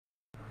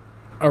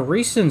A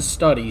recent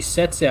study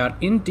sets out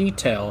in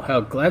detail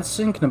how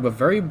Gladstone can have a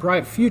very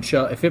bright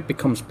future if it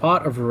becomes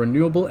part of a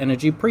renewable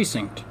energy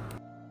precinct.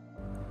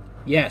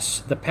 Yes,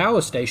 the power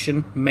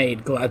station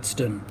made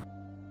Gladstone.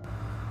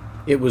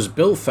 It was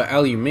built for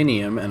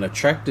aluminium and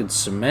attracted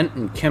cement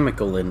and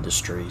chemical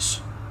industries.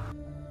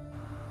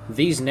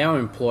 These now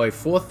employ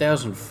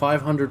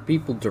 4,500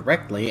 people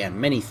directly and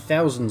many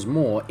thousands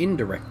more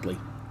indirectly.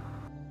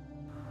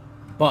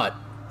 But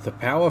the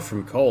power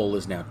from coal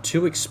is now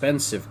too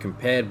expensive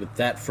compared with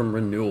that from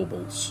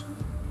renewables.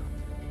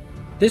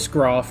 This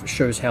graph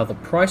shows how the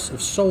price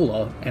of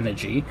solar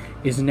energy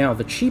is now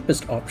the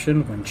cheapest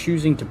option when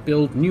choosing to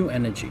build new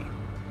energy.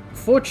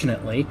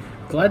 Fortunately,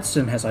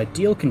 Gladstone has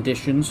ideal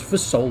conditions for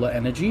solar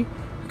energy,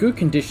 good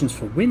conditions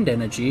for wind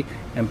energy,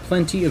 and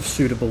plenty of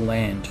suitable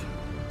land.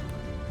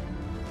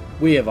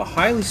 We have a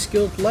highly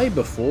skilled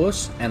labour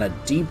force and a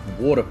deep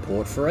water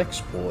port for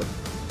export.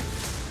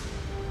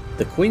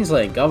 The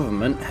Queensland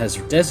Government has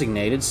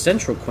designated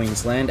Central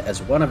Queensland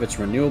as one of its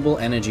renewable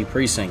energy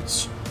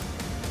precincts.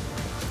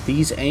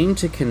 These aim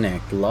to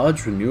connect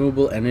large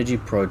renewable energy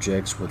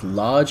projects with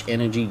large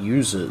energy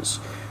users,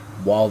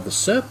 while the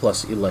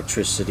surplus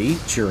electricity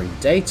during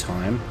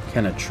daytime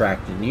can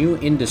attract new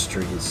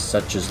industries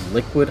such as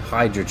liquid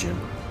hydrogen.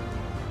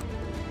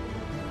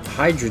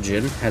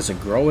 Hydrogen has a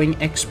growing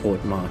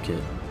export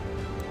market.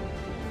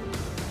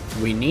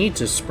 We need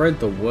to spread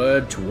the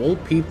word to all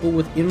people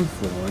with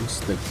influence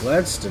that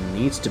Gladstone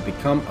needs to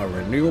become a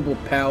renewable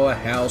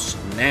powerhouse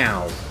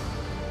now.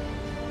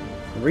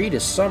 Read a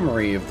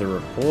summary of the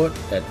report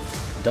at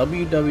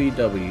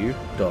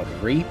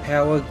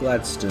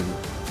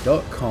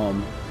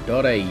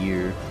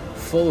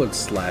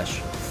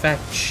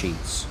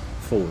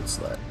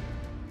www.repowergladstone.com.au/factsheets/.